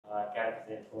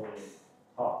faithfully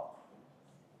taught.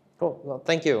 Cool. Well,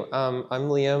 thank you. I'm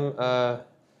Liam.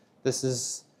 This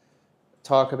is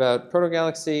talk about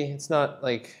protogalaxy. It's not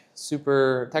like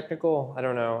super technical. I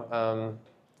don't know.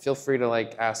 Feel free to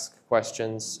like ask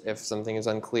questions if something is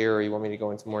unclear or you want me to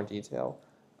go into more detail.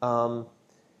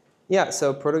 Yeah,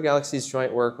 so protogalaxy's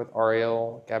joint work with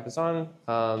Ariel Gabizon,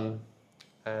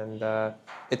 and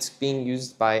it's being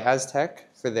used by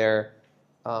Aztec for their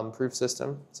proof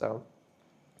system. So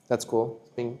that's cool. It's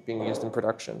being used in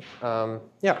production.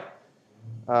 Yeah,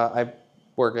 I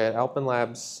work at Alpen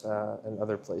Labs and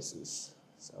other places.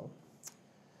 So,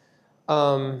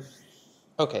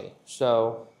 okay,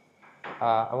 so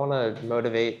I want to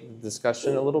motivate the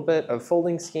discussion a little bit of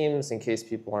folding schemes in case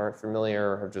people aren't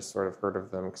familiar or have just sort of heard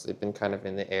of them because they've been kind of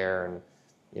in the air and,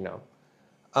 you know.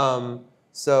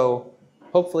 So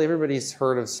hopefully everybody's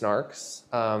heard of snarks.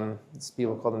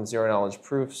 People call them zero-knowledge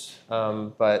proofs.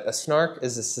 But a snark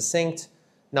is a succinct,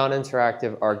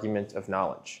 non-interactive argument of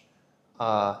knowledge.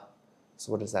 So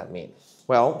what does that mean?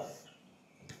 Well,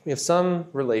 we have some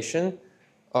relation,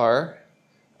 R,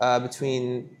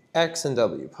 between X and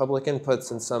W, public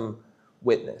inputs and some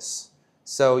witness.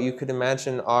 So you could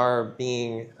imagine R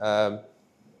being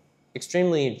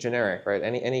extremely generic, right?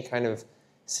 Any kind of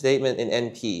statement in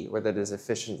NP where that is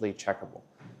efficiently checkable.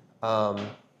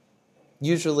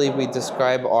 Usually we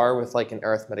describe R with like an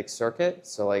arithmetic circuit,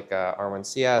 so like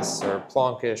R1CS or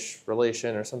Planckish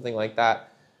relation or something like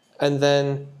that. And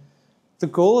then the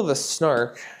goal of a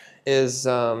snark is,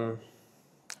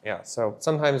 yeah, so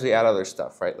sometimes we add other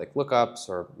stuff, right? Like lookups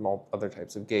or other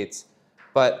types of gates.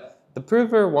 But the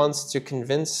prover wants to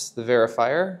convince the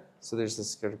verifier, so there's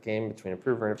this sort of game between a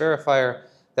prover and a verifier,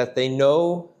 that they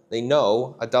know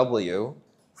a W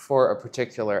for a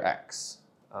particular X.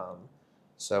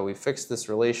 So we fixed this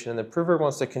relation, and the prover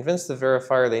wants to convince the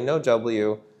verifier they know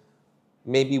W,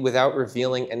 maybe without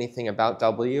revealing anything about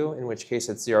W, in which case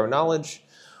it's zero knowledge,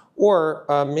 or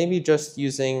maybe just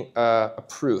using a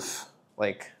proof,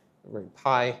 like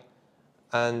pi.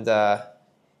 And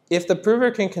if the prover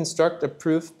can construct a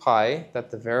proof pi that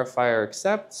the verifier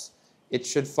accepts, it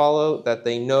should follow that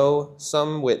they know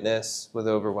some witness with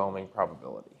overwhelming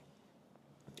probability.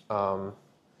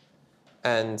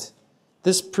 And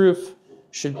this proof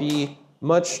should be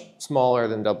much smaller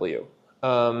than W,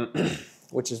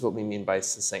 which is what we mean by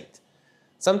succinct.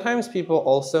 Sometimes people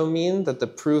also mean that the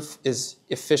proof is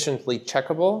efficiently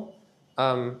checkable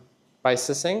by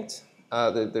succinct.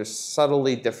 There's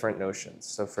subtly different notions.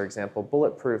 So for example,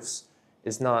 bulletproofs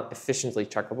is not efficiently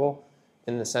checkable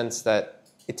in the sense that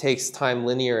it takes time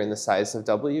linear in the size of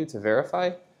W to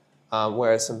verify,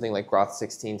 whereas something like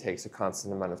Groth16 takes a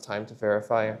constant amount of time to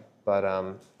verify. But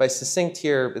by succinct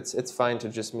here, it's fine to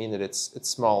just mean that it's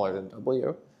smaller than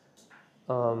W.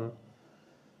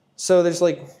 So there's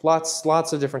like lots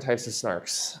of different types of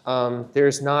snarks.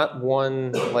 There's not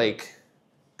one like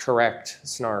correct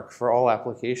snark for all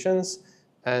applications,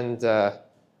 and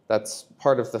that's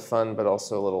part of the fun, but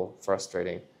also a little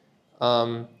frustrating.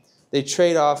 They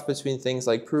trade off between things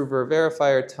like prover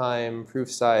verifier time, proof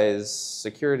size,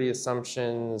 security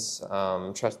assumptions,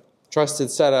 trusted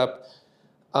setup.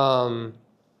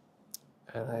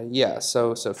 Yeah,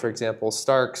 so for example,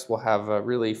 Starks will have a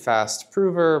really fast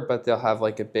prover, but they'll have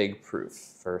like a big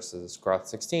proof, versus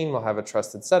Groth16 will have a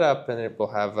trusted setup, and it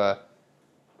will have a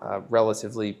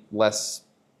relatively less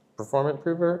performant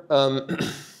prover.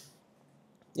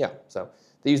 Yeah, so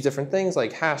they use different things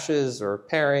like hashes or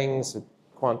pairings,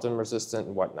 quantum resistant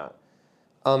and whatnot.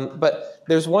 But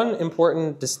there's one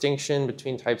important distinction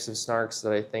between types of snarks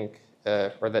that I think,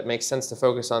 or that makes sense to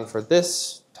focus on for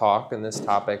this talk and this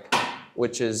topic,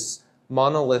 which is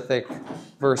monolithic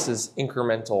versus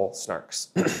incremental snarks.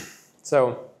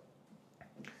 So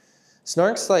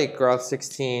snarks like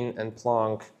Groth16 and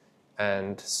Planck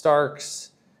and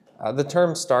Starks, the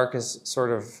term Stark is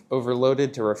sort of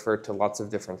overloaded to refer to lots of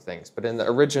different things. But in the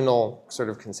original sort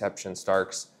of conception,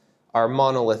 Starks are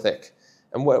monolithic.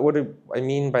 And what do I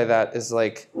mean by that is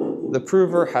like the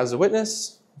prover has a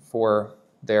witness for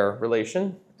their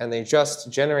relation, and they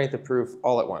just generate the proof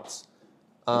all at once.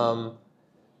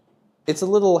 It's a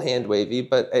little hand-wavy,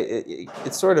 but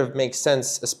it sort of makes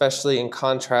sense, especially in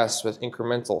contrast with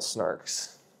incremental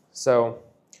snarks. So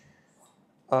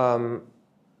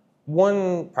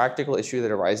one practical issue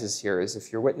that arises here is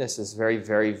if your witness is very,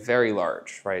 very, very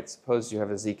large, right? Suppose you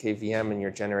have a ZKVM and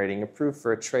you're generating a proof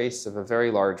for a trace of a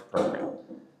very large program.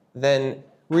 Then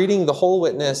reading the whole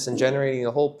witness and generating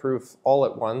the whole proof all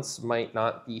at once might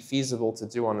not be feasible to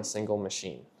do on a single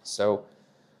machine. So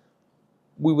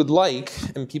we would like,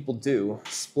 and people do,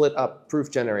 split up proof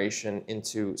generation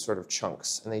into sort of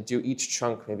chunks. And they do each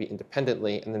chunk maybe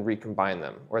independently and then recombine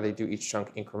them. Or they do each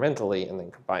chunk incrementally and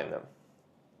then combine them.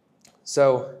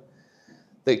 So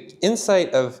the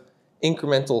insight of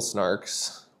incremental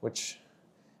snarks, which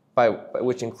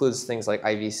includes things like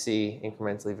IVC,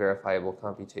 incrementally verifiable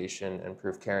computation, and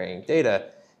proof carrying data,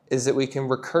 is that we can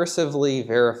recursively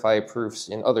verify proofs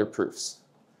in other proofs.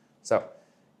 So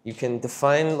you can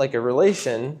define like a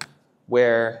relation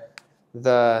where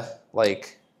the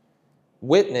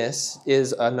witness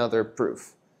is another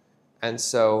proof. And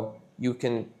so you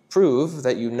can prove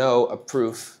that you know a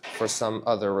proof for some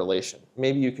other relation.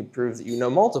 Maybe you could prove that you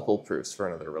know multiple proofs for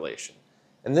another relation.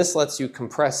 And this lets you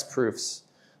compress proofs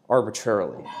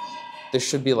arbitrarily. There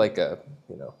should be like a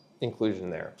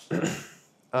inclusion there.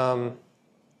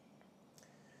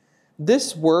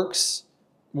 This works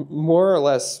more or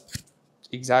less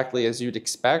exactly as you'd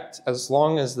expect, as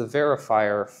long as the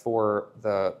verifier for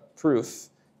the proof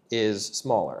is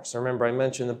smaller. So remember, I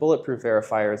mentioned the bulletproof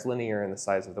verifier is linear in the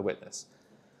size of the witness.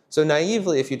 So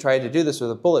naively, if you tried to do this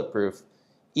with a bulletproof,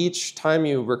 each time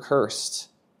you recursed,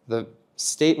 the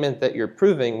statement that you're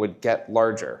proving would get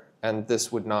larger, and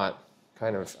this would not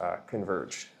kind of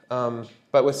converge.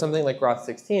 But with something like Groth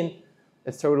 16,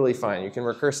 it's totally fine. You can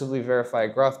recursively verify a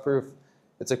Groth proof.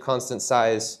 It's a constant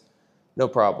size, no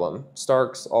problem.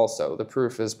 Starks also. The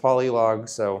proof is polylog,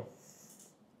 so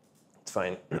it's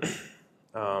fine.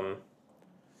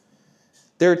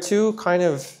 There are two kind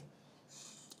of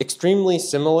extremely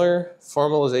similar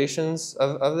formalizations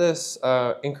of this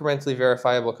incrementally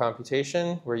verifiable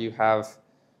computation, where you have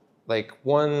like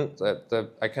the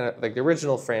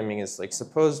original framing is like,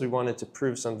 suppose we wanted to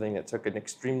prove something that took an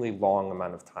extremely long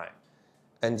amount of time,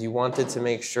 and you wanted to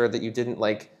make sure that you didn't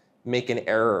like make an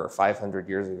error 500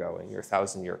 years ago in your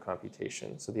 1,000-year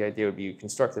computation. So the idea would be you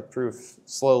construct the proof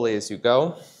slowly as you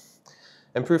go,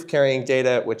 and proof carrying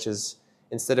data, which is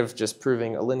instead of just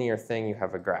proving a linear thing, you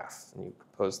have a graph, and you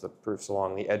compose the proofs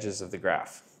along the edges of the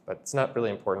graph. But it's not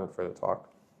really important for the talk.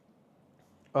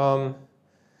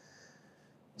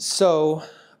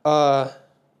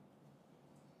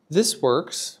 This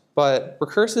works, but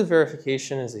recursive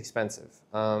verification is expensive.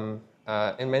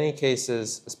 In many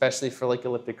cases, especially for like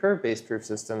elliptic curve-based proof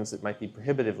systems, it might be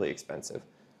prohibitively expensive.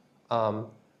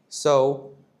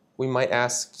 So we might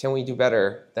ask, can we do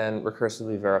better than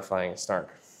recursively verifying a snark?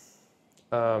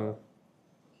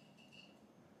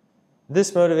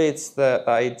 This motivates the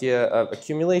idea of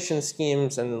accumulation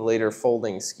schemes and then later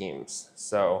folding schemes.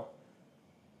 So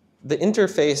the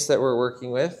interface that we're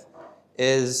working with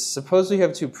is, suppose we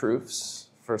have two proofs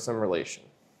for some relation.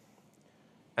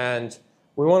 And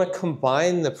we want to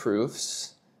combine the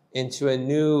proofs into a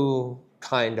new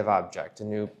kind of object, a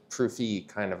new proofy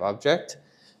kind of object,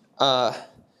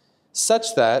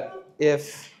 such that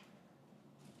if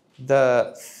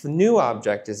the new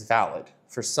object is valid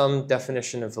for some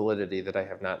definition of validity that I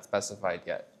have not specified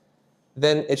yet,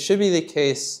 then it should be the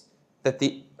case that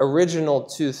the original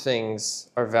two things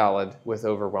are valid with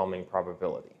overwhelming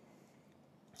probability.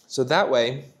 So that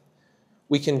way,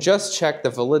 we can just check the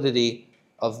validity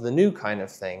of the new kind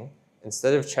of thing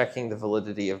instead of checking the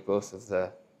validity of both of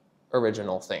the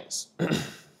original things.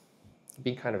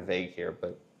 Be kind of vague here,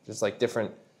 but there's like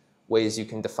different ways you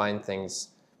can define things.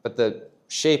 But the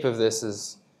shape of this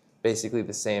is basically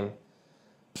the same.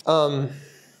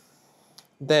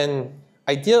 Then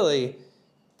ideally,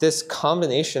 this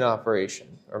combination operation,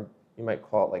 or you might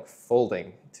call it like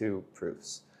folding two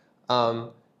proofs,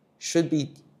 should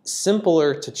be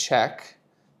simpler to check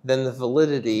than the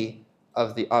validity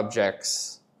of the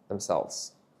objects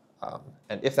themselves.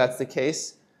 And if that's the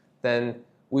case, then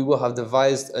we will have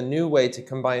devised a new way to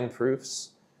combine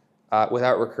proofs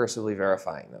without recursively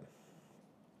verifying them.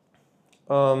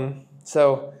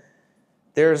 So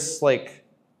there's like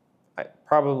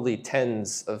probably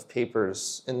tens of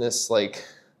papers in this like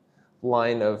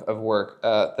line of work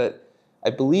that I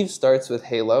believe starts with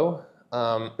Halo.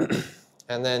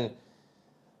 And then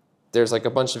there's like a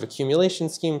bunch of accumulation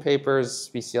scheme papers,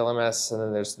 BCLMS, and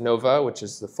then there's NOVA, which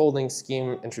is the folding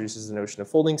scheme, introduces the notion of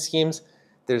folding schemes.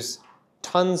 There's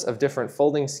tons of different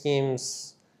folding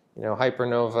schemes,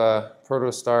 Hypernova,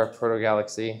 Protostar,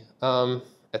 Protogalaxy,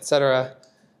 etc.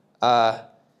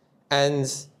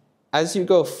 And as you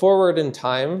go forward in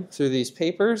time through these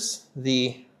papers,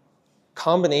 the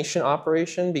combination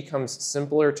operation becomes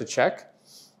simpler to check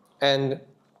and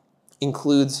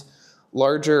includes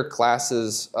larger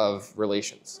classes of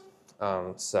relations.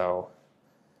 So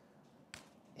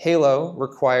Halo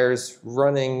requires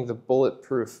running the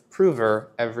bulletproof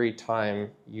prover every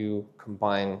time you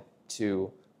combine two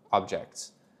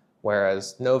objects,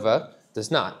 whereas Nova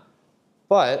does not.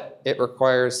 But it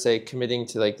requires, say, committing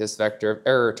to like this vector of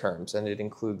error terms, and it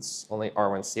includes only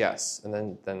R1CS.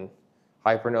 And then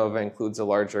hypernova includes a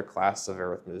larger class of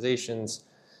arithmetizations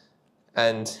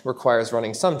and requires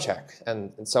running some check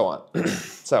and so on.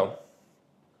 So,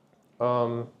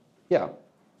 yeah.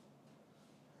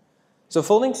 So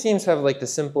folding schemes have like the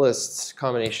simplest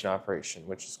combination operation,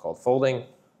 which is called folding,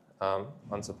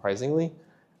 unsurprisingly.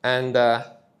 And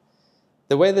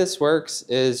the way this works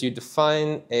is you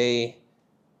define a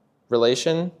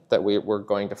relation that we're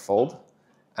going to fold,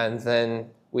 and then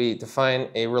we define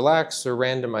a relaxed or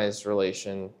randomized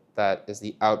relation that is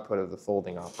the output of the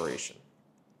folding operation.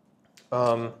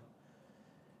 And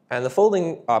the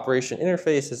folding operation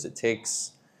interface is it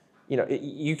takes,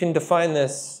 you can define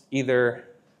this either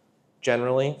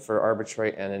generally for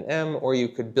arbitrary n and m, or you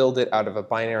could build it out of a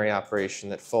binary operation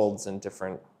that folds in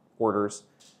different orders.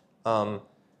 But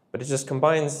it just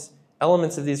combines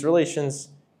elements of these relations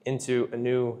into a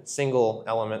new single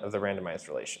element of the randomized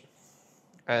relation.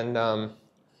 And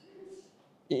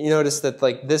you notice that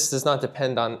like this does not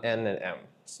depend on n and m.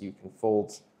 So you can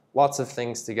fold lots of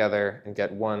things together and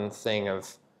get one thing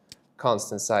of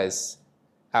constant size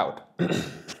out.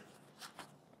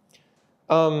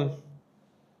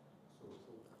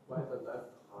 Why the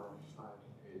left-hand side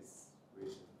is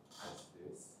written as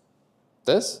this?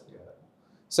 This? Yeah.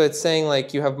 So it's saying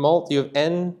like you have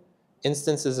n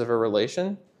instances of a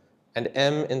relation and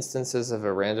m instances of a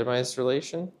randomized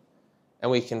relation, and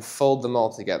we can fold them all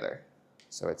together.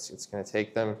 So it's going to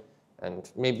take them, and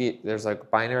maybe there's like a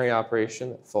binary operation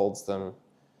that folds them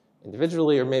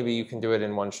individually, or maybe you can do it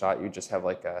in one shot. You just have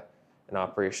like an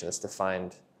operation that's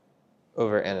defined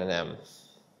over n and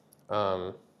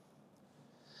m.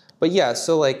 But yeah,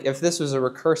 so like if this was a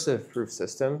recursive proof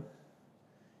system,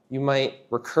 you might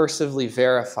recursively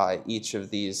verify each of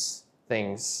these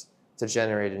things to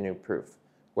generate a new proof.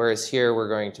 Whereas here we're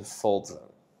going to fold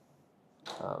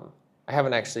them. I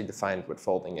haven't actually defined what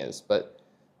folding is, but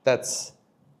that's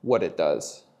what it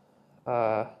does.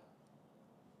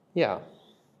 Yeah.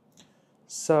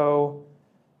 So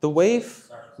the way...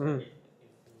 Sorry, if in the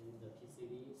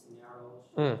PCD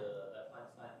scenario, should the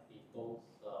left-hand side be both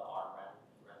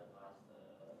randomized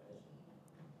relation?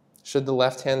 Should the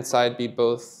left-hand side be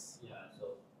both? Yeah, so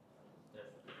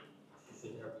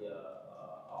should there be a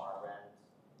rand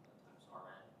times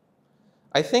rand?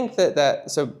 I think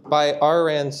so by r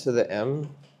rand to the m,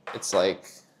 it's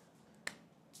like,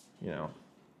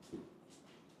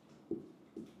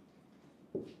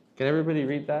 Can everybody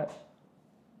read that?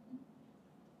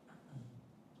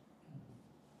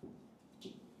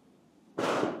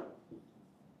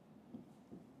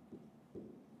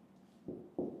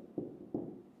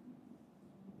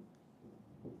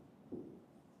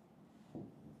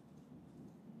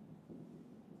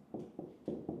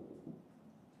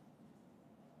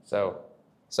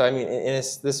 So I mean,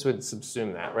 this would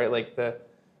subsume that, right? Like the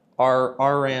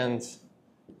r rand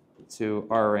to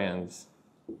r rand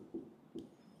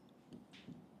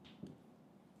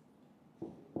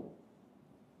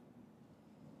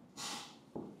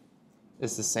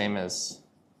is the same as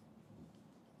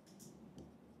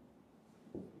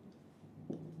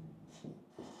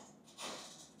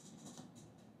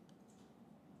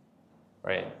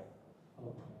right.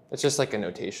 It's just like a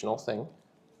notational thing.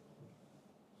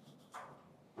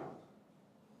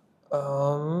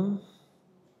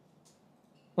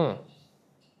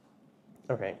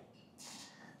 Okay.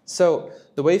 So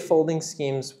the way folding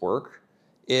schemes work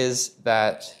is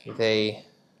that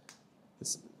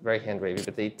it's very hand-wavy,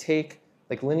 but they take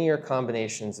like linear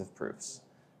combinations of proofs.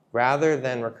 Rather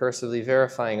than recursively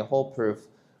verifying a whole proof,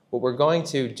 what we're going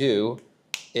to do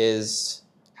is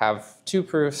have two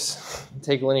proofs,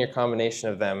 take a linear combination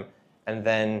of them, and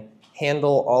then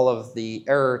handle all of the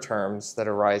error terms that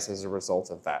arise as a result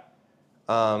of that.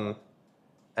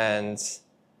 And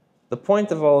the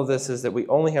point of all of this is that we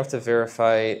only have to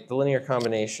verify the linear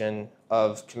combination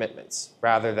of commitments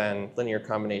rather than linear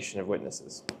combination of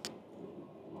witnesses.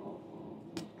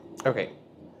 Okay.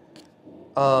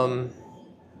 So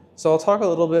I'll talk a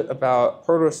little bit about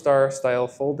protostar style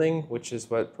folding, which is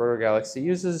what protogalaxy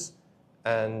uses.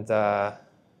 And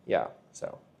yeah,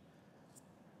 so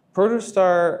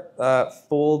protostar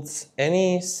folds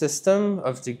any system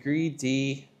of degree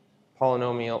D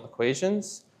polynomial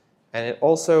equations, and it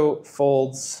also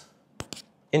folds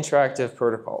interactive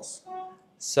protocols.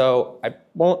 So I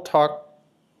won't talk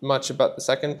much about the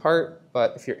second part,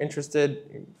 but if you're interested,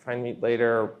 you can find me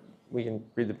later. We can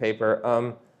read the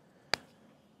paper.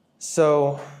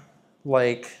 So,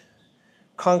 like,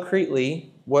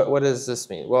 concretely, what does this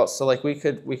mean? Well, so like we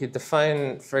could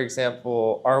define, for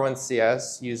example,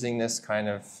 R1CS using this kind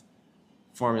of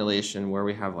formulation where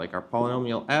we have like our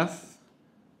polynomial f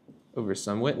over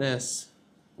some witness,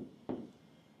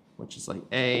 which is like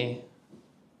A,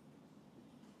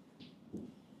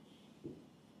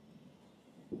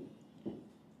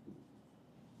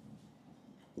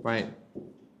 right?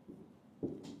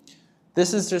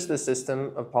 This is just the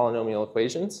system of polynomial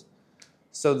equations.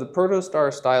 So the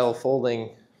protostar style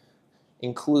folding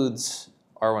includes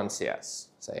R1CS,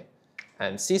 say.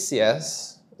 And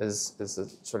CCS is a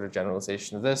sort of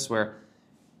generalization of this, where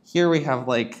here we have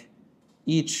like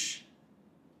each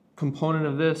component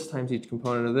of this times each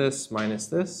component of this minus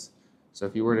this. So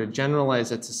if you were to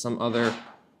generalize it to some other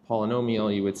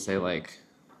polynomial, you would say like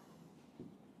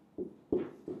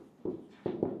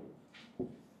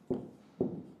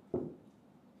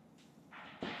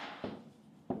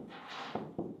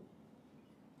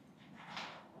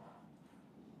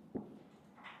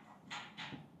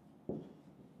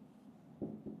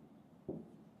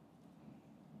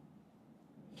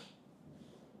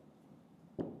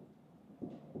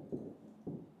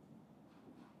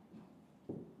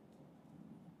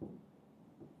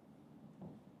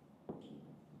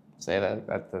say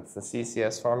that's the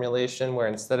CCS formulation, where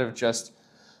instead of just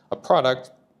a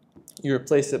product, you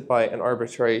replace it by an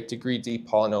arbitrary degree D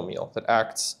polynomial that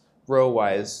acts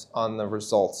row-wise on the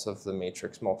results of the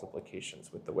matrix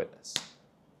multiplications with the witness.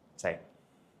 Say.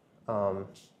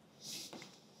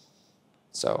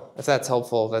 So if that's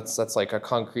helpful, that's like a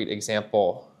concrete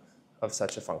example of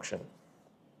such a function.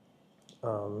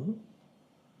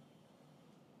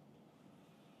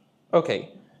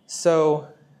 Okay, so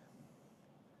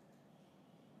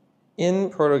in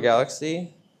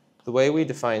protogalaxy, the way we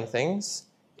define things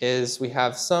is we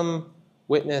have some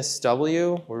witness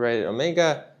W, we write it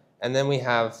omega, and then we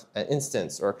have an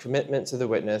instance or a commitment to the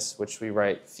witness, which we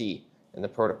write phi in the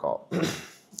protocol.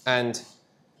 And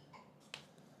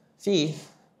phi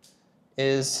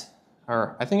is,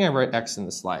 or I think I write X in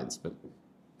the slides, but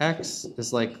X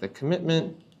is like the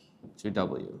commitment to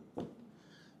W.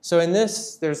 So in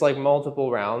this, there's like multiple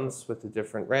rounds with the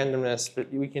different randomness,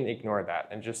 but we can ignore that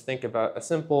and just think about a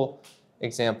simple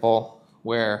example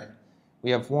where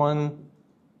we have one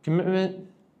commitment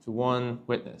to one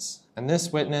witness. And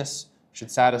this witness should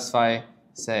satisfy,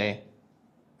 say,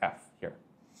 F here.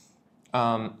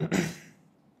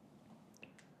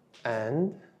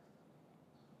 And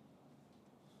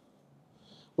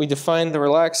we define the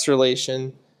relaxed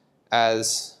relation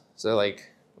as, so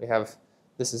like we have,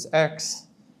 this is X,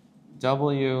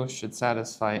 W should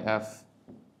satisfy F,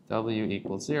 W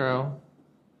equals 0.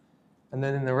 And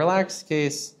then in the relaxed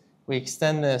case, we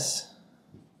extend this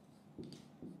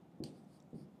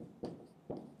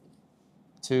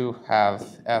to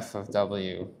have F of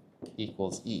W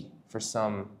equals E for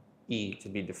some E to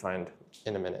be defined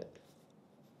in a minute.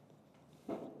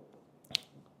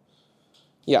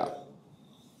 Yeah.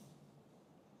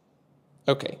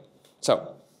 Okay,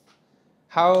 so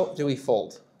how do we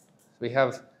fold? We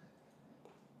have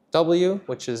W,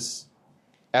 which is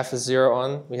F is 0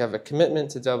 on. We have a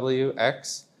commitment to W,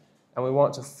 X, and we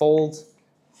want to fold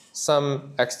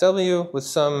some XW with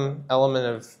some element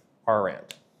of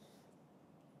RRAND.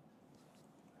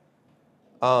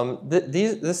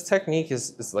 This technique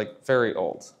is like very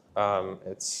old.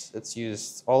 It's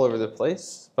used all over the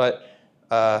place, but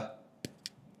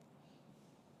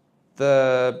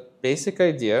the basic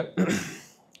idea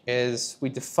is we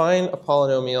define a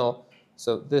polynomial.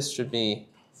 So this should be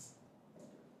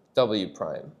W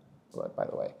prime, by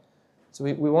the way. So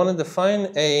we want to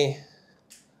define a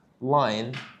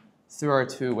line through our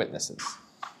two witnesses.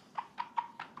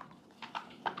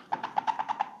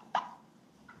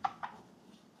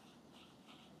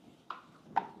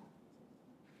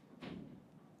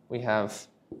 We have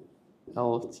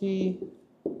L of t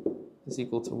is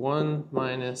equal to 1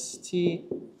 minus t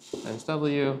times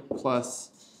W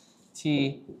plus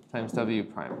t times W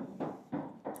prime,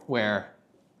 where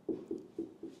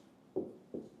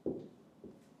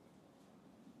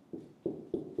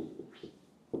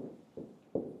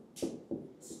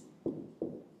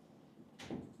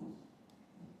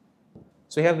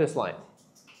so we have this line.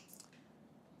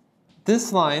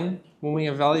 This line, when we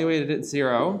evaluate it at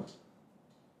 0,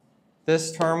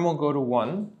 this term will go to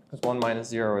 1, because 1 minus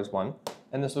 0 is 1,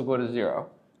 and this will go to 0,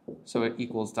 so it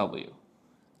equals W.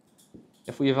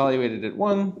 If we evaluate it at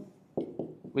 1,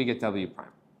 we get W prime.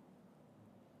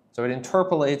 So it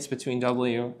interpolates between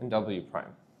W and W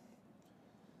prime.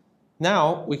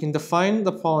 Now, we can define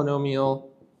the polynomial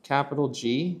capital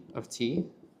G of t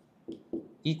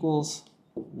equals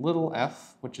little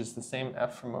f, which is the same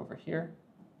f from over here,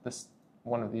 this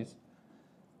one of these,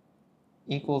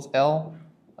 equals L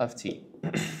of t.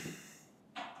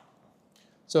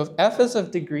 So if f is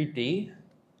of degree d,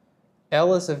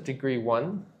 L is of degree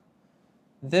 1,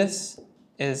 this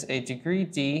is a degree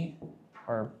d,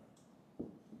 or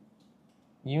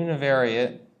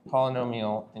univariate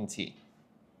polynomial in T.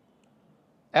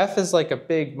 F is like a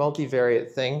big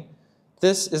multivariate thing.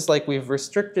 This is like we've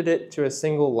restricted it to a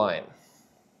single line.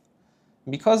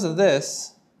 Because of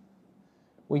this,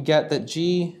 we get that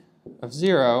g of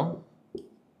 0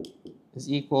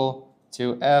 is equal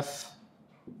to f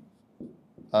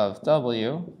of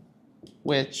w,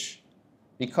 which,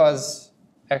 because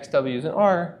xw is in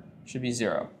R, should be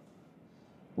 0.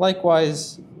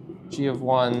 Likewise, g of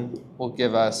 1 will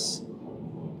give us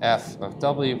f of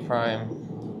w prime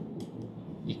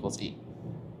equals e,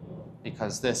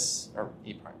 because this, or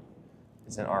e prime,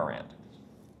 is in R rand.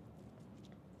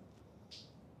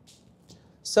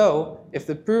 So if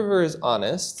the prover is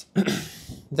honest,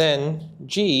 then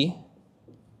g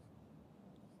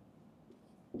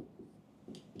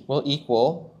will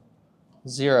equal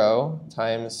 0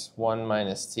 times 1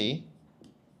 minus t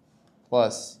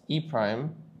plus e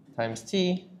prime times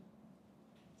t.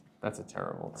 That's a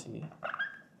terrible t.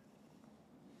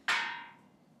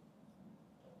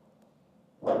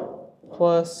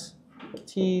 Plus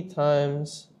t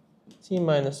times t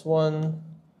minus 1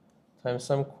 times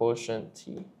some quotient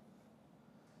t.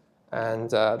 And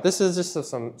this is just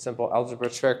some simple algebra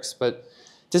tricks, but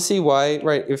to see why,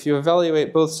 right, if you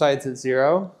evaluate both sides at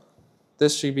 0,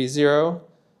 this should be 0.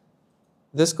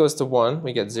 This goes to 1,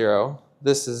 we get 0.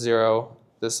 This is 0.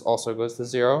 This also goes to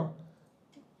 0.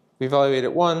 We evaluate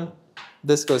at 1.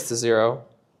 This goes to 0.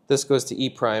 This goes to e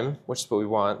prime, which is what we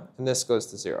want. And this goes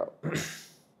to 0.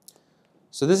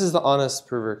 So this is the honest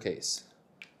prover case.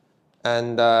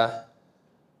 And the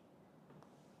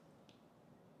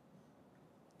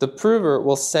prover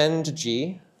will send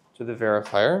G to the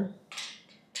verifier.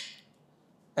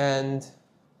 And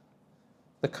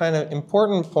the kind of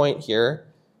important point here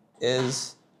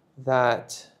is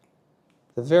that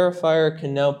the verifier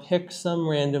can now pick some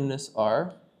randomness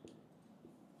R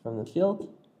from the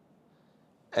field.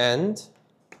 And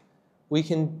we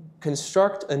can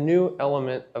construct a new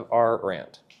element of R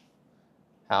rand.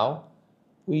 How?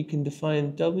 We can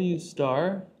define W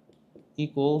star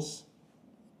equals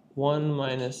 1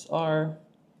 minus R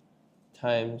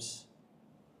times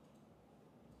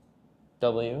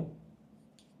W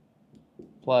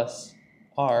plus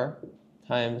R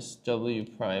times W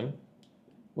prime,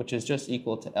 which is just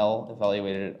equal to L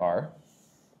evaluated at R.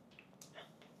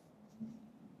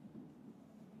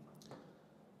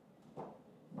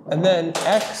 And then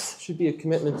X should be a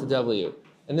commitment to W.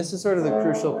 And this is sort of the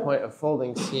crucial point of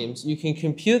folding schemes. You can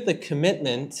compute the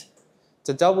commitment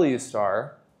to W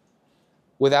star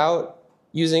without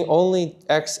using only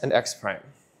X and X prime.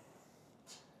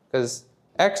 Because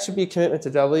X should be a commitment to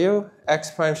W,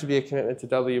 X prime should be a commitment to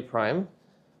W prime.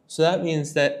 So that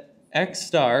means that X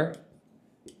star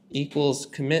equals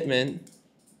commitment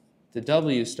to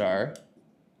W star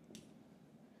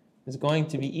is going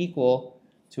to be equal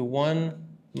to 1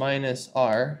 minus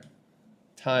R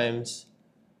times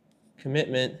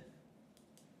commitment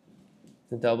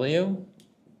to W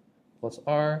plus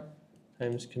R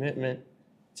times commitment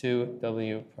to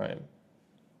W prime,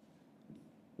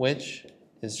 which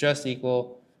is just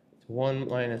equal to 1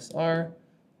 minus R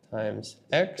times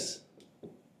X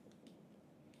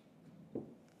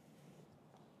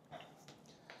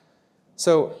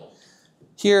So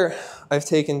here I've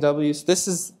taken W. This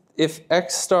is if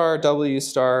X star W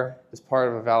star is part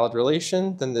of a valid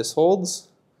relation, then this holds.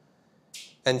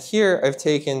 And here I've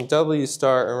taken W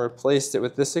star and replaced it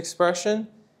with this expression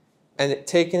and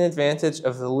taken advantage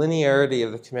of the linearity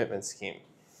of the commitment scheme.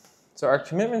 So our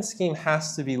commitment scheme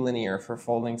has to be linear for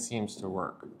folding schemes to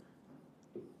work.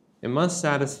 It must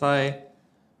satisfy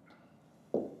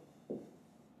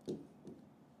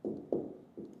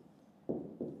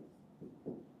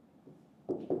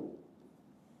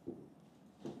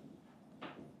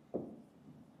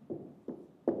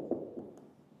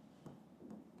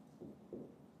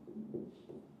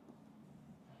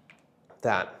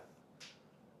that.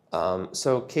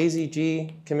 So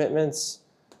KZG commitments,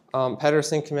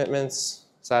 Pedersen commitments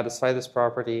satisfy this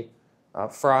property.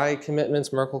 Fry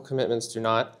commitments, Merkle commitments do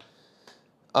not.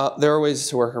 There are ways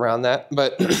to work around that,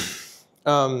 but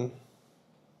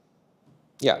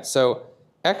yeah, so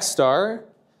X star,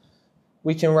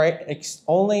 we can write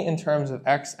only in terms of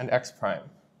X and X prime.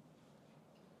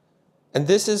 And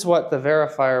this is what the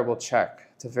verifier will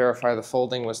check to verify the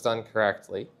folding was done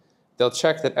correctly. They'll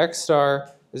check that X star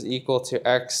is equal to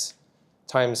X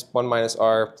times 1 minus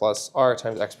R plus R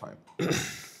times X prime.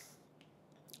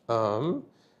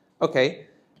 Okay,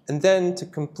 and then to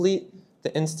complete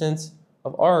the instance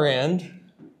of R rand,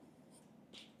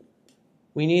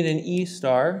 we need an E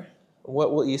star.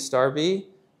 What will E star be?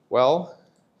 Well,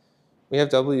 we have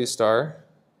W star,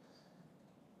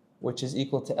 which is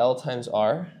equal to L times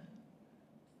R.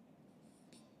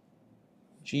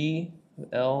 G of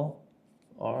L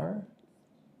R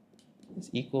is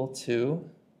equal to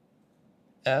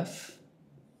F.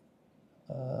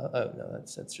 Oh, no,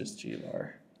 that's just G of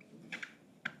R.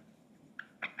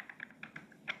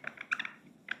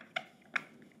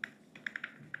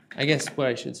 I guess what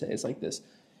I should say is like this.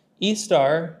 E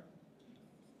star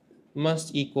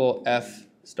must equal F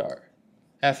star.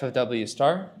 F of W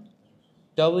star.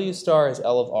 W star is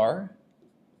L of R.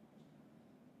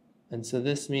 And so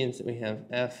this means that we have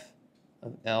F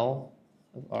of L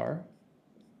of R.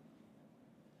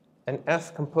 And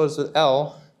F composed with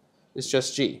L is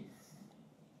just G.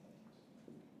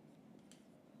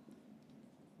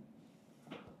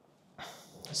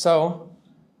 So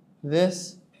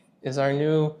this is our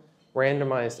new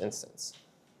randomized instance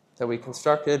that we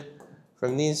constructed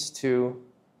from these two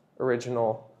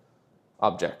original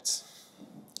objects.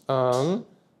 And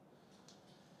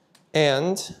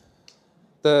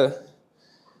the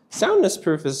soundness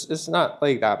proof is not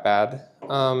like that bad.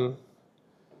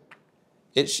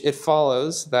 It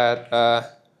follows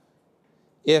that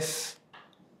if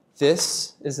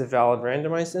this is a valid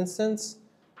randomized instance,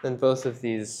 then both of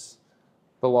these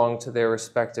belong to their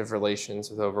respective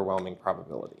relations with overwhelming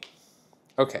probability.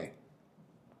 Okay,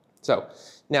 so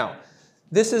now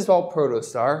this is all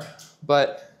protostar,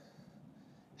 but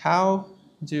how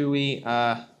do we,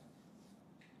 I'll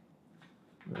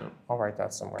write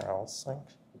that somewhere else.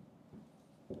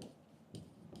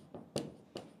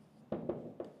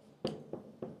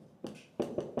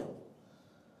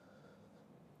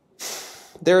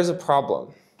 There is a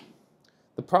problem.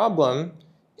 The problem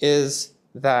is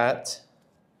that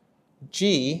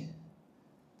G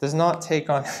does not take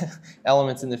on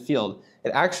elements in the field.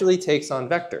 It actually takes on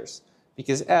vectors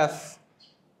because F,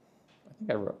 I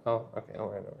think I wrote, oh, okay, I'll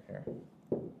write it over here.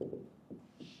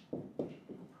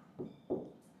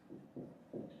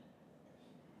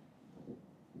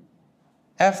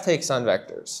 F takes on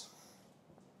vectors.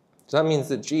 So that means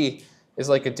that G is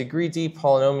like a degree D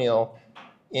polynomial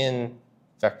in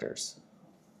vectors.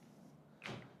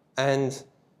 And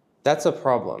that's a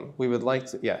problem. We would like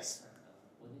to, yes?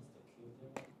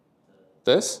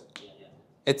 This?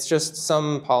 It's just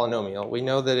some polynomial. We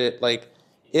know that it, like,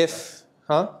 if,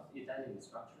 huh? Is that in the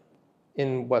structure?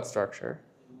 In what structure?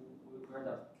 Where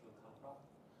does Q come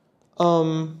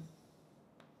from?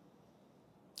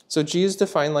 So G is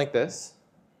defined like this.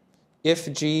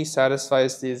 If G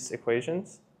satisfies these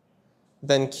equations,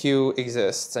 then Q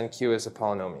exists, and Q is a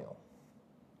polynomial.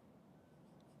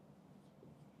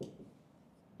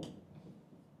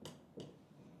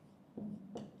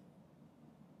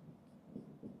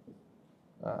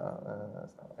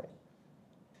 That's not right.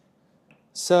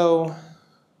 So,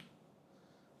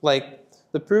 like,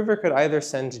 the prover could either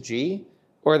send G,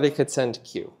 or they could send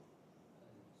Q.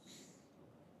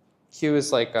 Q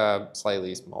is like a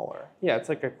slightly smaller. Yeah, it's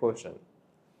like a quotient.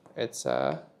 It's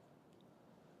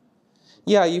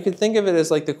yeah, you could think of it as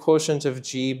like the quotient of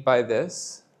G by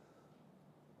this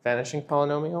vanishing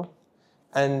polynomial.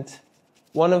 And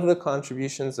one of the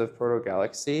contributions of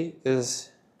protogalaxy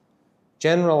is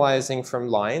generalizing from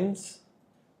lines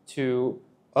to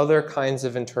other kinds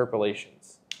of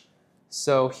interpolations.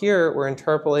 So here we're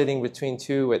interpolating between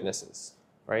two witnesses,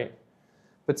 right?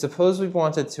 But suppose we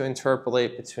wanted to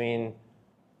interpolate between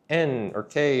N or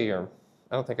K, or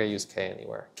I don't think I use K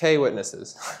anywhere, K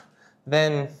witnesses.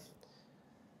 Then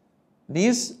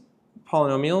these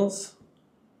polynomials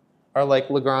are like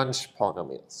Lagrange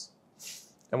polynomials.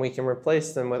 And we can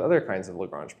replace them with other kinds of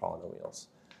Lagrange polynomials.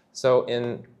 So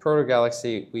in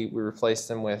protogalaxy, we replace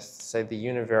them with, say, the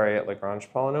univariate Lagrange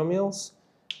polynomials.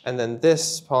 And then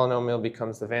this polynomial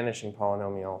becomes the vanishing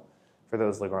polynomial for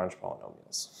those Lagrange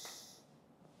polynomials.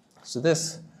 So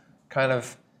this kind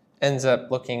of ends up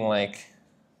looking like,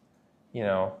 you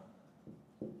know,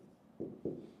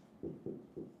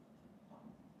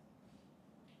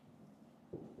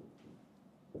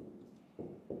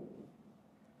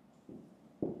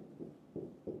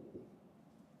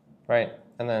 right?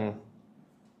 And then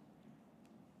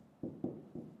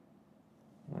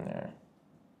there.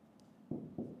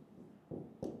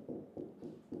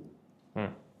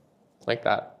 Like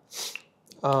that.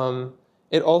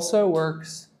 It also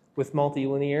works with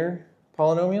multilinear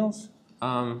polynomials,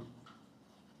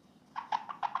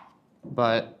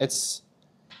 but it's,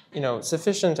 you know,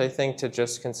 sufficient, I think, to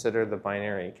just consider the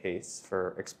binary case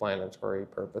for explanatory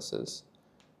purposes.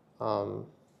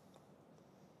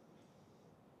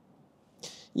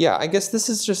 Yeah, I guess this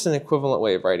is just an equivalent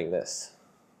way of writing this.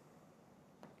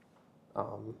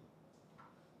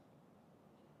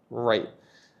 Right.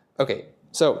 Okay,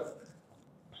 so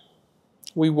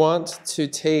we want to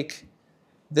take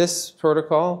this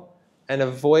protocol and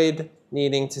avoid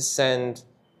needing to send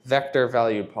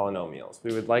vector-valued polynomials.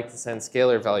 We would like to send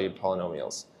scalar-valued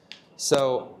polynomials.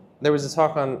 So there was a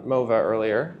talk on MOVA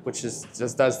earlier, which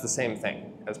just does the same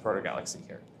thing as protogalaxy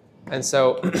here. And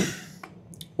so,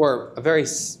 or a very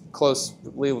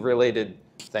closely related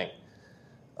thing.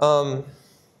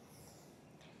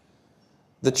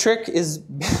 The trick is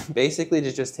basically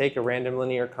to just take a random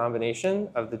linear combination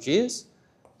of the g's.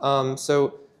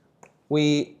 So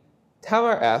we have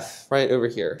our f right over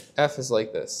here. F is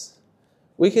like this.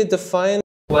 We could define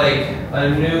like a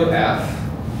new f,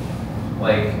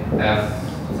 like f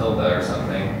tilde or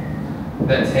something,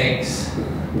 that takes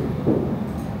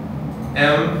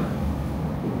m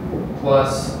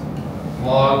plus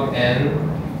log n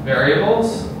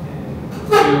variables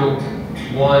to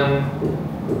one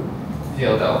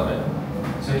field element.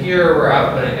 So here we're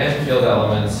outputting n field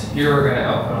elements. Here we're going to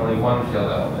output only one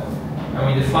field element. And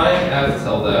we define f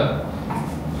tilde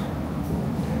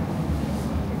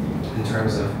in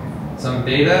terms of some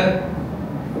beta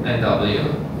and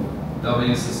w.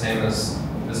 W is the same as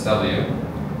this w.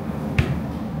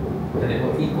 And it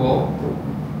will equal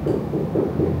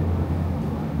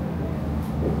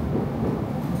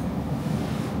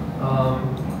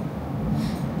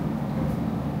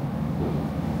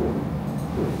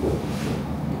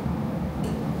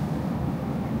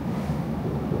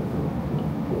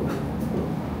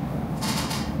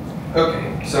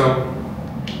okay, so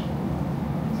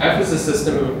f is a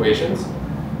system of equations.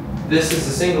 This is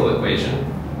a single equation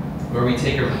where we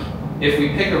take if we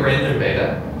pick a random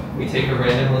beta, we take a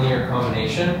random linear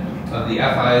combination of the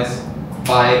fi's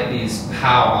by these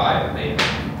pow I of beta.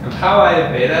 And pow I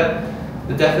of beta,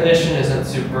 the definition isn't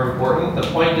super important. The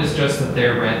point is just that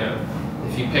they're random.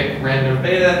 If you pick random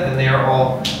beta, then they are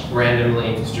all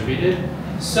randomly distributed.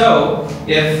 So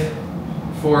if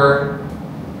for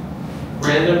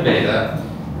random beta,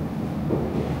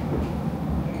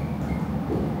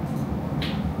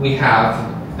 we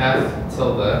have f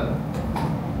tilde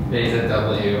beta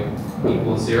w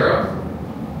equals 0,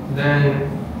 then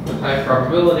with high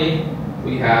probability,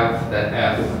 we have that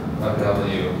f of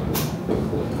w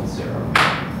equals 0.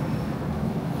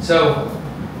 So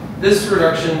this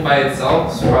reduction by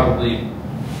itself is probably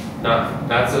not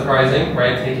that surprising,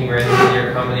 right? Taking random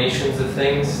linear combinations of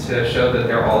things to show that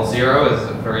they're all 0 is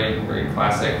a very, very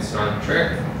classic SNARK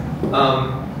trick.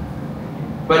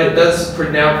 But it does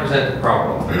now present a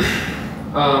problem.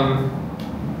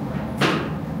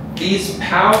 These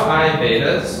pow I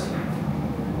betas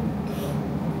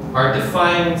are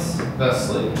defined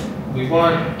thusly. We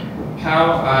want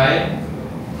pow I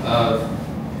of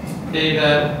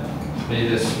beta,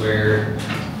 beta squared,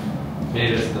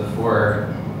 beta to the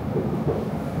 4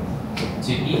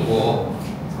 to equal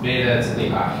beta to the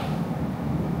I.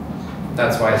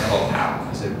 That's why it's called pow,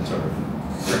 because it sort of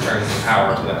returns the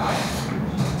power to the I.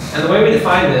 And the way we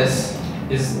define this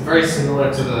is very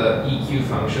similar to the EQ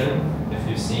function, if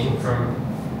you've seen from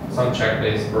some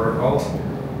check-based protocols.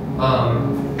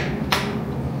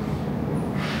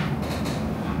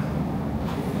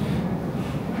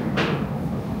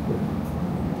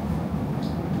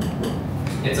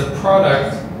 It's a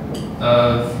product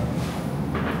of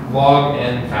log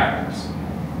n factors.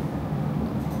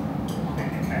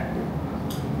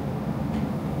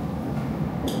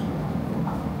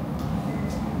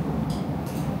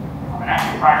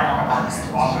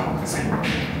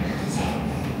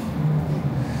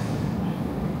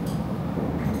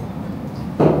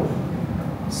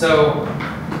 So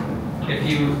if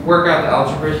you work out the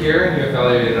algebra here and you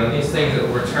evaluate it on these things, it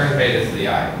will return beta to the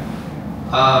I.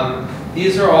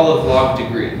 These are all of log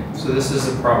degree, so this is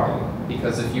a problem,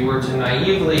 because if you were to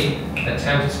naively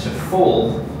attempt to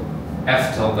fold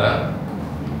f tilde,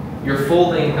 your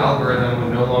folding algorithm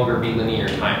would no longer be linear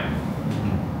time.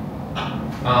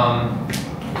 And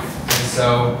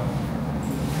so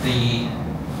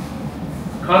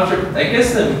I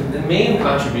guess the main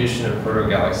contribution of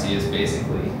protogalaxy is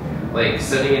basically like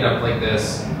setting it up like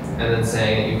this and then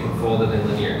saying that you can fold it in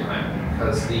linear time,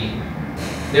 because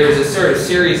there was a sort of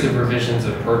series of revisions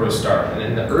of protostart, and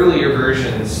in the earlier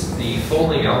versions, the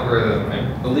folding algorithm, I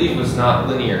believe, was not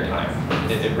linear time.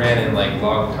 It ran in like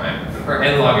log time, or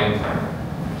n log n time.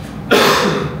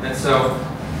 And so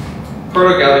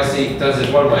protogalaxy does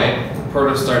it one way,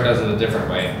 protostart does it a different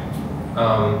way,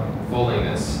 folding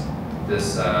this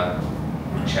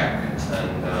check.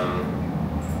 And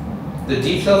the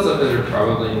details of it are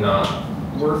probably not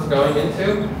worth going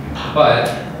into, but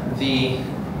the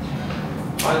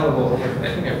high level here,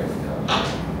 I think I wrote it down.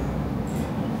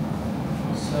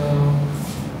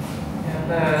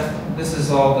 and this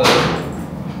is all the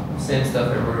same stuff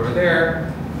that wrote over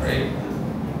there, right?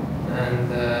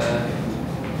 And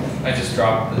I just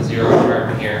dropped the 0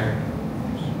 term here.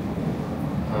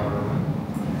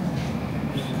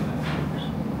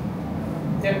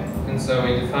 And so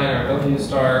we define our W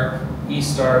star, E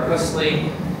star thusly.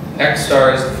 X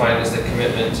star is defined as the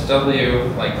commitment to W,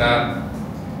 like that.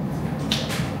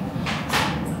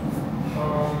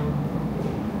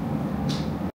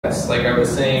 Yes, like I was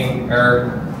saying,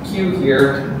 our Q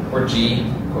here, or G,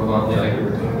 equivalently like we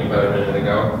were talking about a minute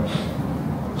ago,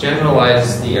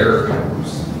 generalizes the error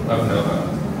curves of nova.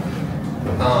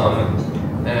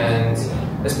 And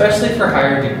especially for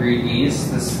higher degree E's,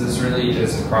 this really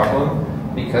is a problem,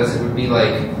 because it would be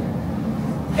like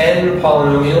n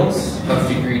polynomials of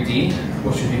degree D,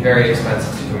 which would be very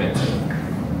expensive to commit to.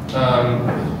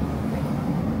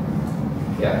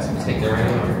 Yeah, so we take the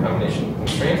random combination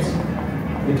constraints.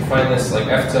 We define this like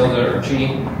F tilde or G,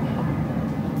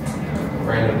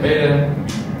 random beta.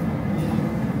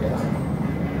 Yeah.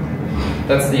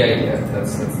 That's the idea.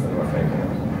 That's the rough idea.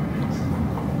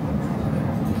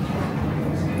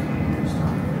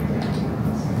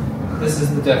 This is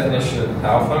the definition of the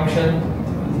tau function.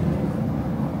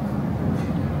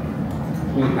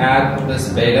 We add this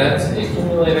beta to the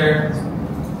accumulator,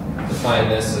 define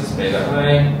this as beta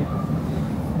I.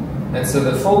 And so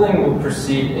the folding will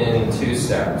proceed in 2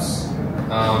 steps.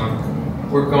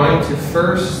 We're going to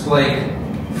first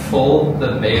fold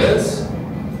the betas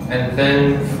and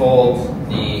then fold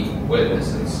the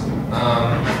witnesses.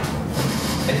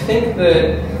 I think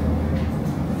that,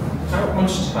 how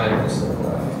much time is there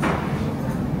left?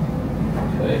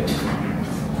 Okay.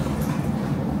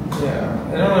 Yeah,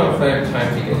 I don't know if I have time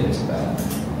to get into that,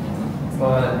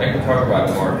 but I can talk about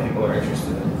it more if people are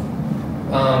interested in.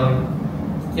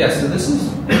 Yeah, so this is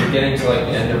getting to the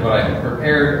end of what I had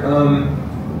prepared.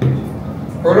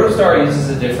 Protostar uses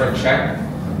a different check.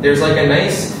 There's a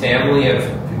nice family of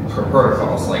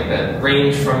protocols that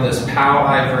range from this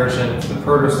POW-I version to the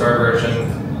Protostar version,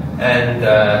 and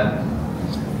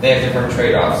they have different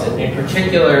trade-offs. In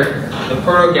particular, the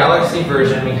protogalaxy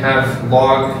version, we have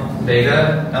log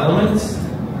beta elements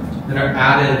that are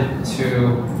added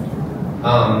to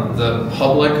the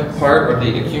public part of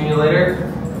the accumulator.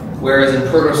 Whereas in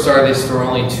Protostar, they store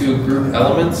only 2 group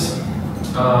elements.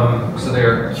 So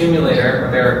their accumulator,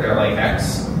 or their like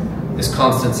X, is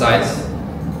constant size.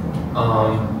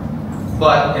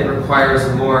 But it requires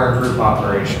more group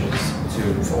operations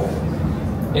to fold.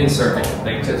 Inserting,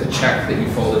 to check that you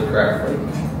folded correctly.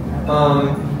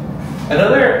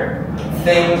 Another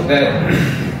thing that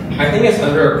I think is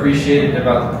underappreciated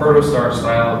about the Protostar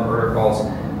style of protocols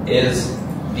is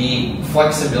the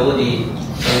flexibility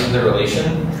in the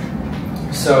relation.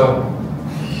 So,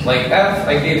 F,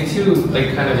 I gave 2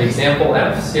 kind of example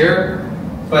F's here,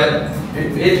 but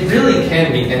it really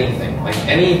can be anything,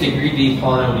 any degree D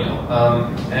polynomial.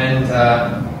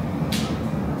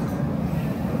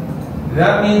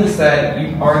 That means that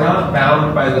you are not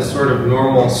bound by the sort of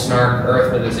normal snark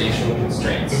arithmetization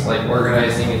constraints, like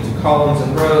organizing into columns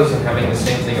and rows and having the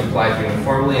same thing applied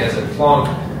uniformly as in Planck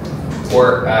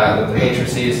or with the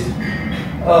matrices.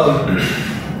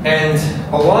 And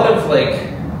a lot of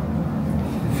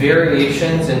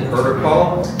variations in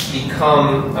protocol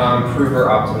become prover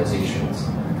optimizations.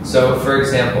 So for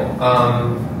example,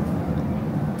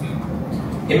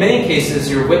 in many cases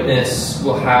your witness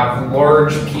will have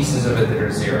large pieces of it that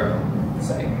are 0,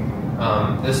 say.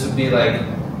 This would be the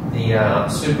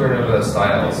supernova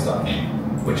style stuff,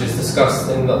 which is discussed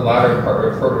in the latter part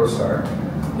of Protostar.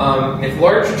 If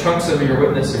large chunks of your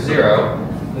witness are 0,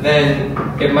 then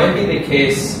it might be the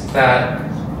case that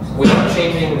without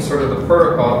changing sort of the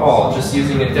protocol at all, just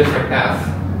using a different F,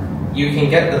 you can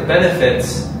get the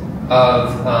benefits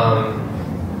of,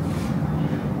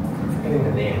 forgetting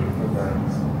the name,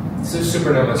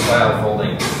 supernova style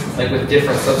folding, with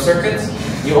different subcircuits.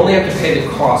 You only have to pay the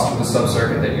cost for the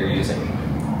subcircuit that you're using.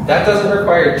 That doesn't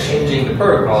require changing the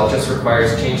protocol, it just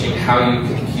requires changing how you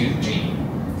compute G.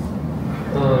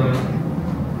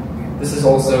 This is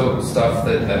also stuff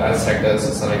that Aztec does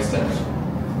to some extent.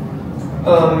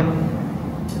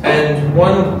 And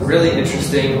one really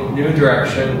interesting new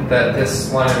direction that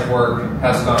this line of work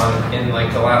has gone in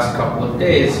the last couple of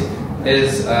days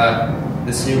is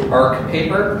this new ARC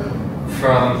paper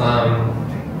from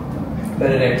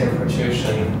Benedict and Purchouche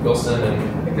and Wilson, and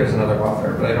I think there's another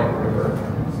author, but I don't remember.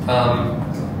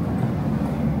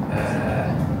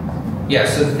 Yeah,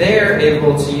 so they're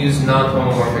able to use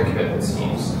non-homomorphic commitment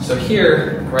schemes. So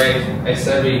here, right, I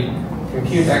said we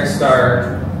compute X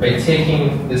star by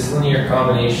taking this linear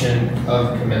combination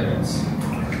of commitments.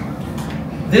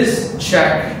 this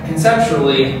check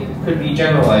conceptually could be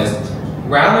generalized.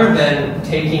 Rather than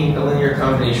taking the linear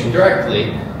combination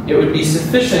directly, it would be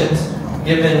sufficient,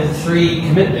 given 3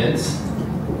 commitments,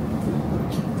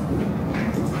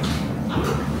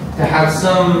 to have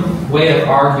some way of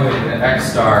arguing that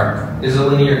x star is a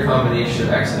linear combination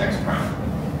of x and x prime.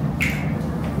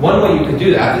 One way you could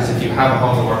do that is if you have a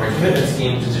homomorphic commitment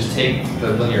scheme to just take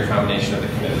the linear combination of the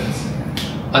commitments.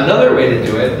 Another way to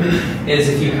do it is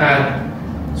if you had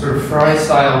sort of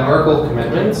Frye-style Merkle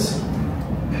commitments,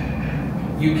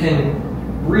 you can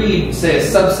read, say, a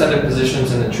subset of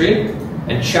positions in the tree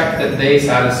and check that they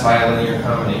satisfy a linear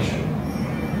combination.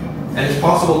 And it's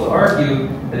possible to argue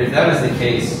that if that is the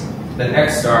case, then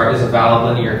x star is a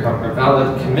valid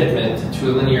commitment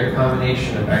to a linear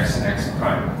combination of x and x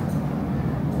prime.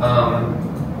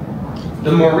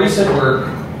 The more recent work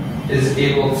is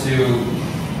able to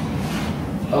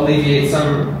alleviate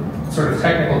some sort of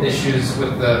technical issues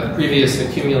with the previous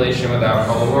accumulation without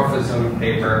homomorphism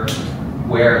paper,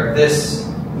 where this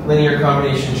linear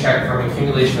combination check from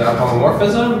accumulation without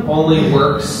homomorphism only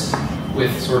works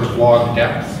with sort of log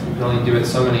depth. You can only do it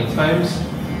so many times.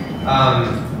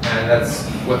 And that's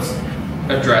what's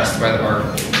addressed by the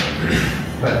article.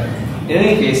 But in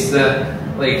any case, the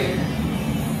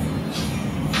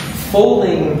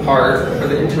folding part, or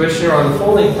the intuition around the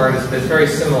folding part is very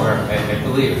similar, I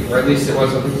believe, or at least it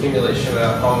was with accumulation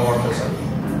without homomorphism.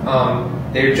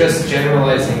 They're just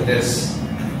generalizing this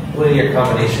linear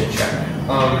combination check.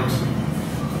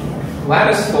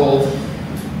 Lattice fold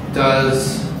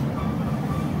does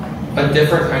a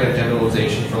different kind of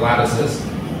generalization for lattices.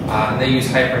 And they use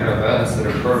hypernova instead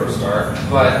of protostar.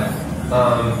 But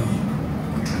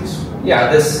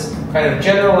yeah, this kind of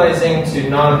generalizing to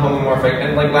non-homomorphic,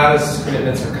 and like lattice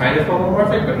commitments are kind of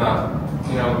homomorphic, but not,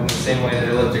 in the same way that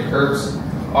elliptic curves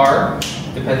are,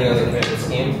 depending on the commitment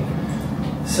scheme.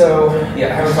 So yeah,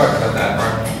 I haven't talked about that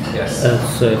part. Yes.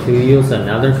 So if you use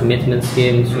another commitment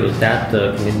scheme, so that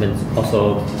the commitment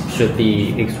also should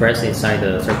be expressed inside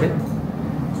the circuit?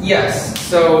 Yes.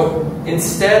 So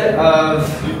instead of,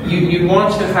 you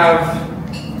want to have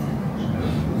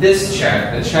this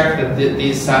check, the check that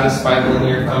these satisfy the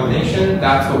linear combination,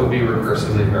 that's what would be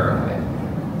recursively verified.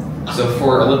 So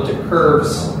for elliptic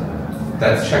curves,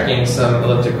 that's checking some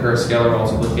elliptic curve scalar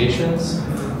multiplications.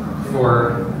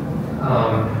 For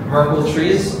Merkle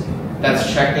trees,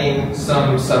 that's checking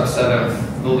some subset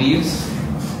of the leaves.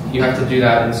 You have to do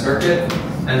that in circuit.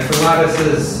 And for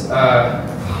lattices,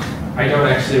 I don't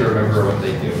actually remember what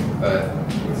they do, but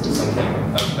it's something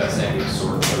of that same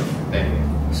sort of thing.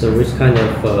 So which kind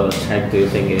of check do you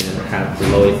think have the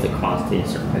lowest cost in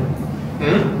circuit?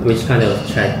 Which kind of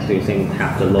check do you think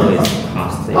have the lowest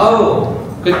cost in circuit?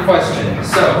 Oh, good question.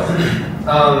 So,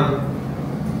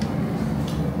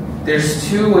 there's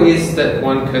 2 ways that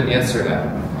one could answer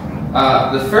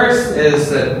that. The first is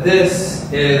that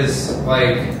this is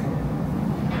like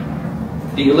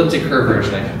the elliptic curve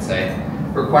version, I should say,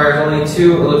 requires only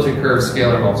 2 elliptic curve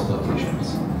scalar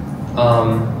multiplications,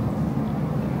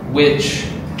 which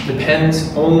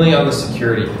depends only on the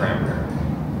security parameter,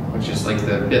 which is like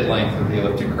the bit length of the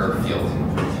elliptic curve field.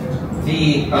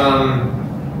 The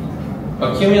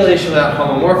accumulation without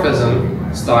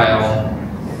homomorphism style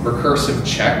recursive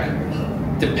check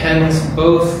depends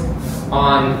both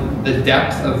on the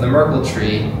depth of the Merkle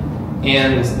tree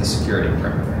and the security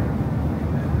parameter.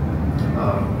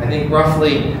 I think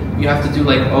roughly you have to do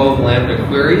like O of lambda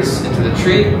queries into the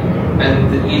tree,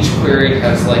 and each query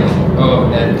has like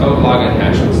O log n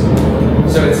hashes.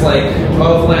 So it's like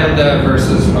O of lambda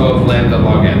versus O of lambda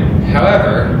log n.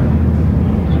 However,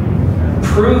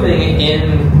 proving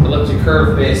in elliptic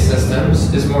curve based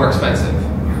systems is more expensive,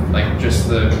 like just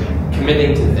the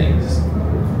committing to things.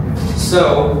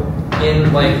 So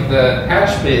in like the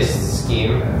hash based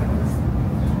scheme,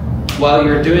 while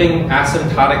you're doing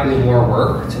asymptotically more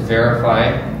work to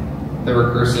verify the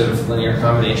recursive linear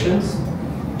combinations,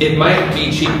 it might be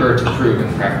cheaper to prove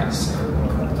in practice.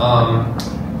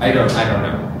 I don't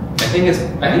know. I think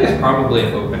it's probably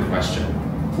an open question,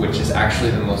 which is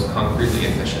actually the most concretely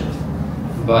efficient.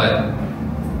 But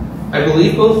I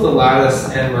believe both the lattice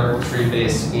and Merkle tree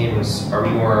based schemes are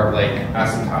more like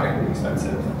asymptotically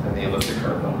expensive than the elliptic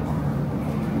curve one.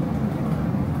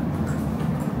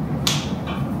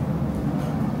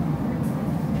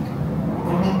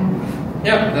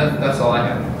 Yeah, that's all I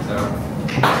have. So.